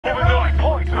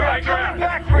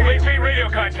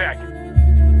contact.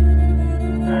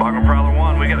 Bagram Prowler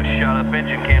 1, we got a shot-up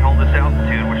engine. Can't hold this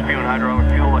altitude. We're spewing hydraulic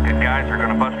fuel like a geyser.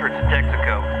 Gonna bust her to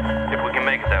Texaco, if we can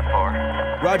make it that far.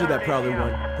 Roger that, Prowler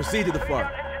 1. Proceed to the FAR.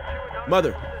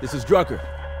 Mother, this is Drucker.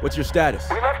 What's your status?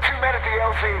 We left 2 men at the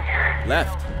LZ.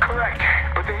 Left? Correct.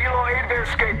 But the helo aided their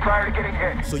escape prior to getting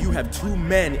hit. So you have 2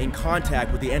 men in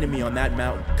contact with the enemy on that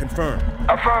mountain. Confirmed.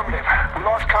 Affirmative. We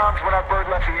lost comms when our bird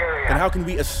left the area. And how can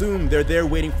we assume they're there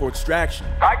waiting for extraction?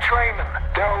 I trained them.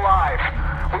 They're alive.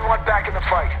 We want back in the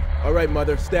fight. All right,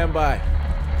 Mother. Stand by.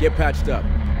 Get patched up.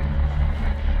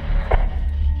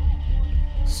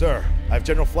 Sir, I have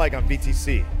General Flag on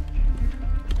VTC.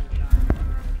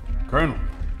 Colonel,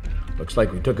 looks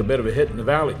like we took a bit of a hit in the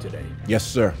valley today. Yes,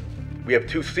 sir. We have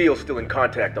 2 SEALs still in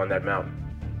contact on that mountain.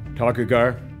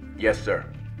 Talker, Yes, sir.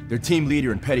 Their team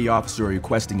leader and petty officer are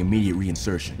requesting immediate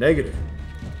reinsertion. negative.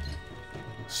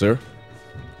 Sir?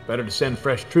 Better to send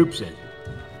fresh troops in.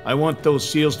 I want those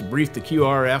SEALs to brief the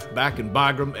QRF back in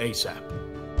Bagram ASAP.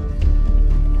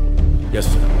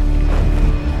 Yes, sir.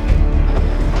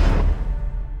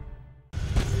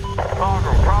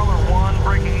 Bagram Prowler 1,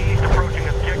 breaking east, approaching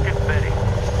objective Betty.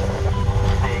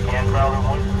 Say again, Prowler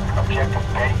 1. Objective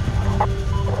Betty.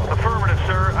 Affirmative,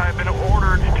 sir. I've been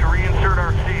ordered to reinsert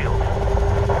our SEALs.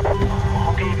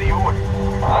 Who gave the order?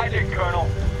 I did, Colonel.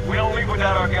 We don't leave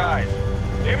without our guys.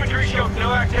 Infantry showed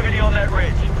no activity on that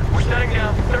ridge. We're setting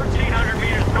down 1,300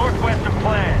 meters northwest of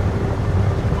plan.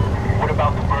 What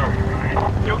about the bird?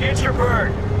 You'll get your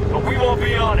bird, but we won't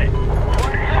be on it.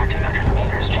 1,300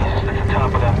 meters. Jesus, that's the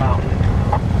top of that mountain.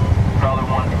 Prowler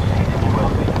 1, proceed to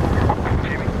LZ.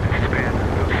 Jimmy, this is Ben.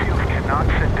 Those SEALs cannot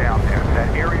sit down there.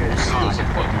 That area is SEALs are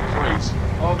fucking crazy.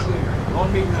 All clear. On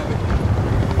me, Ahmed.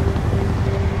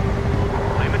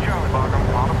 Lima Charlie, Bagram,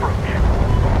 on approach.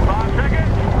 5 seconds.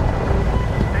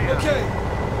 Okay.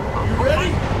 You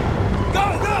ready?